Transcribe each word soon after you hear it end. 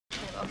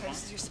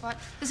this is your spot.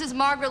 This is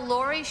Margaret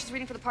Laurie. She's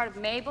reading for the part of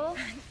Mabel.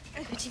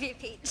 Could you be a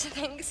peach?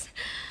 Thanks.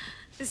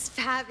 This is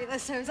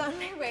fabulous. I was on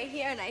my way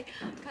here and I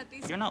got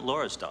these. You're not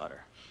Laura's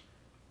daughter.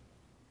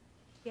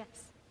 Yes.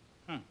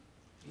 You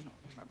don't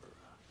remember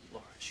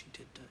Laura. She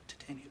did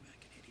Titania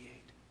back in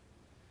 '88.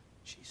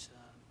 She's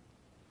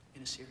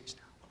in a series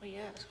now. Oh,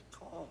 yes, of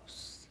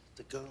course.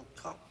 The girl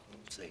cop,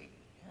 see.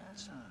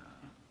 Yes.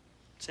 Yeah.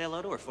 Say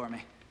hello to her for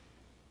me.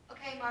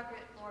 Okay,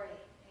 Margaret Laurie.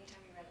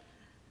 Anytime you're ready.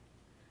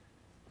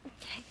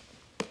 Okay.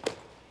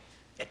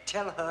 Yeah,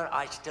 tell her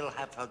I still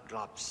have her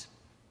gloves.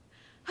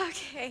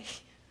 Okay.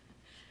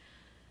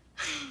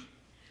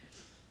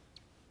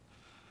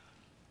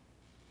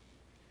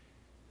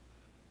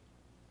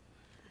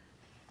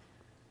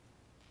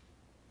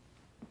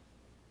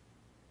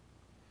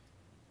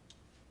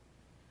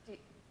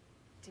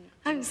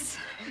 I'm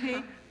sorry. Do you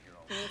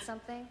need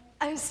something?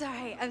 I'm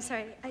sorry.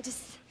 I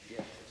just... Yeah,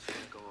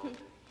 let's go on.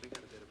 We got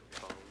a bit of a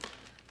problem.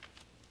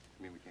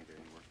 I mean, we can't get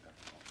any work back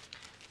home.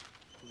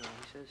 No,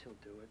 he says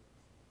he'll do it.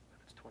 But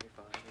it's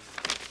 25.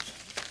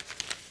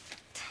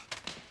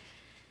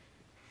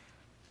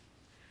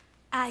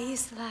 I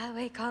used to lie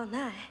awake all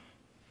night.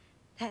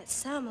 That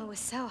summer was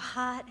so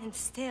hot and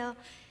still,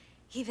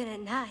 even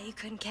at night you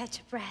couldn't catch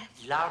a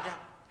breath. Louder?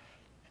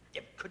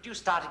 Yeah, could you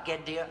start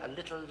again, dear? A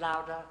little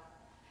louder?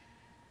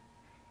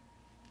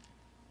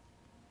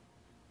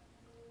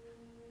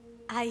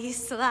 I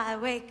used to lie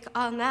awake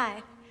all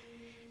night.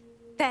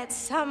 That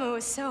summer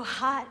was so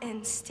hot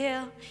and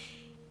still,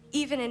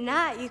 even at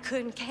night you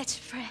couldn't catch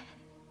a breath.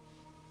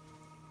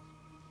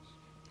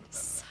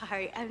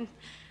 Sorry, I'm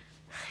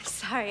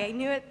sorry. I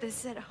knew it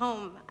this at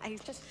home.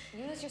 Just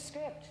use your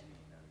script.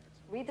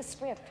 Read the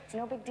script. It's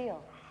no big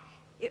deal.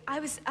 I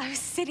was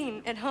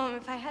sitting at home.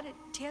 If I had a,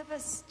 do you have a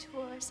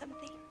stool or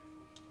something?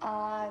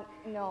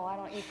 No, I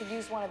don't. You could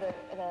use one of the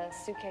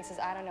suitcases.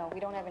 I don't know. We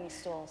don't have any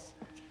stools.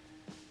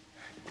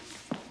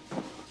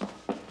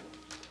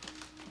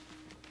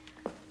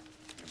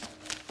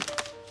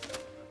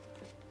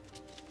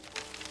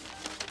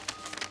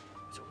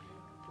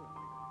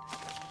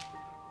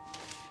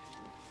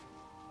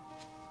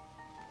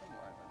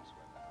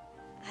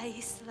 I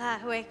used to lie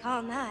awake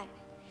all night.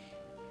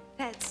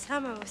 That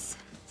summer was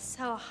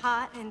so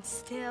hot and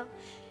still,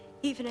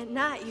 even at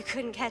night you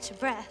couldn't catch a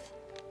breath.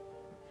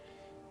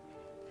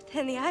 But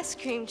then the ice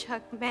cream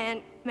truck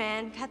man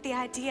got the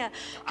idea.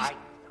 I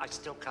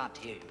still can't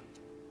hear you.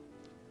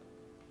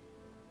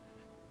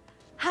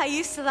 I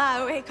used to lie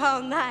awake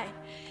all night.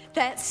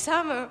 That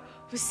summer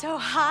was so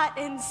hot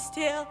and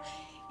still,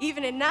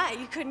 even at night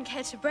you couldn't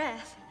catch a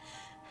breath.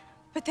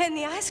 But then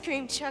the ice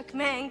cream truck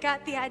man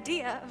got the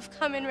idea of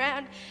coming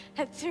round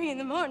at 3 in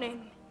the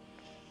morning.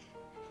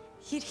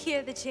 You'd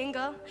hear the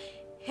jingle,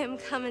 him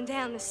coming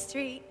down the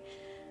street.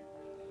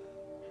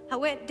 I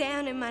went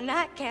down in my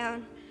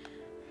nightgown.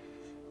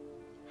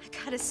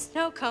 I got a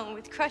snow cone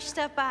with crushed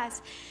up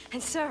ice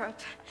and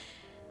syrup.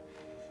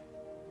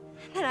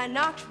 And then I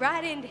knocked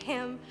right into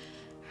him,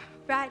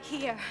 right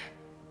here.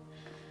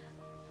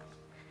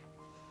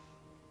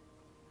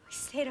 We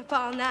stayed up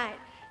all night,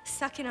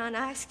 sucking on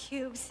ice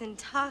cubes and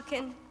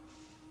talking.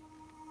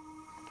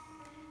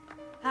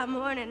 By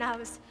morning,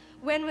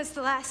 when was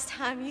the last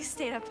time you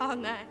stayed up all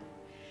night?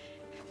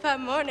 By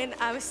morning,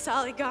 I was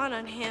solid gone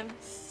on him,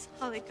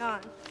 solid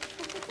gone.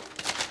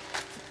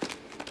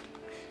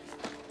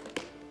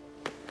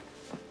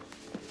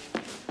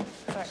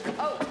 Sorry.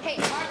 Oh, hey,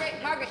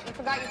 Margaret, you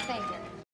forgot your thing here.